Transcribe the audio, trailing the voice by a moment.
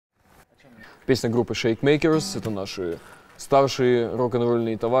Песня группы Shakemakers, это наши старшие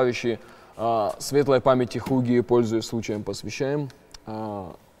рок-н-ролльные товарищи. Светлой памяти Хуги, пользуясь случаем, посвящаем.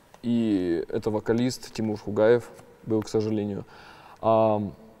 И это вокалист Тимур Хугаев был, к сожалению.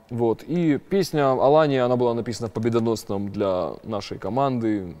 Вот. И песня «Алания», она была написана победоносным для нашей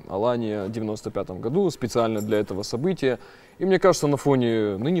команды «Алания» в 1995 году, специально для этого события. И мне кажется, на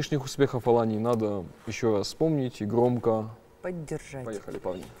фоне нынешних успехов «Алании» надо еще раз вспомнить и громко поддержать. Поехали,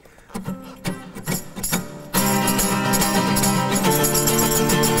 парни.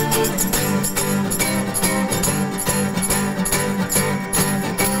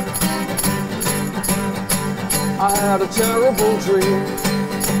 I had a terrible dream.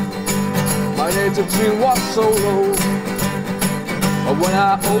 My native dream was so low. But when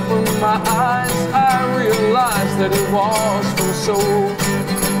I opened my eyes, I realized that it was from soul.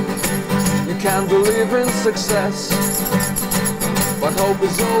 You can't believe in success, but hope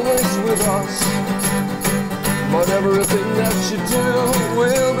is always with us. But everything that you do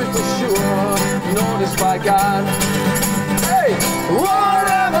will be for sure noticed by God. Hey,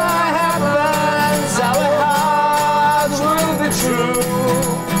 whatever happens, our hearts will be true.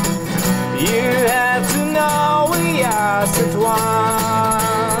 You have to know we are set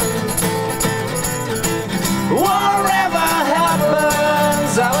one. Whatever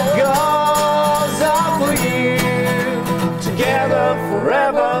happens, our goals are for you. Together,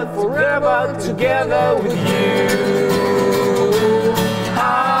 forever, forever, together with you.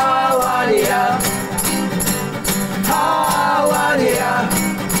 Alania, Alania.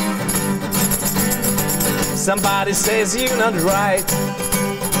 Somebody says you're not right.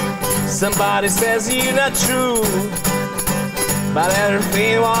 Somebody says you're not true. But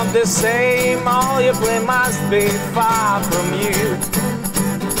everything won't the same. All you play must be far from you.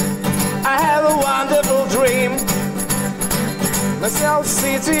 I have a wonderful dream. My cell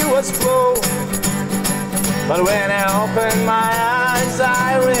city was full. But when I opened my eyes,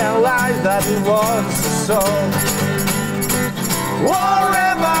 I realized that it was so.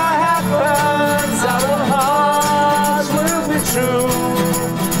 Whatever happens, our hearts will be true.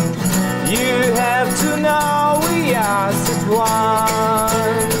 You have to know we are set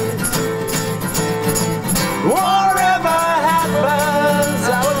one. Whatever happens,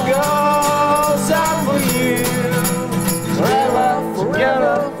 our goals are for you. Forever,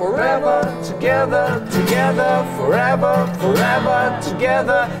 together, forever, together, together, forever, forever,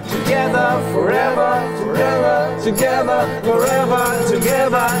 together, together, forever, forever, together, forever,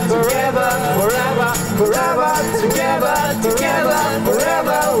 together, together, forever, forever, together, together,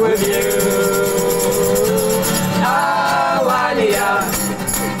 forever with you. Alania,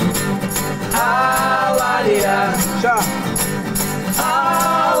 Alania,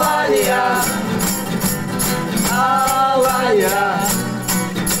 Alania, Alania.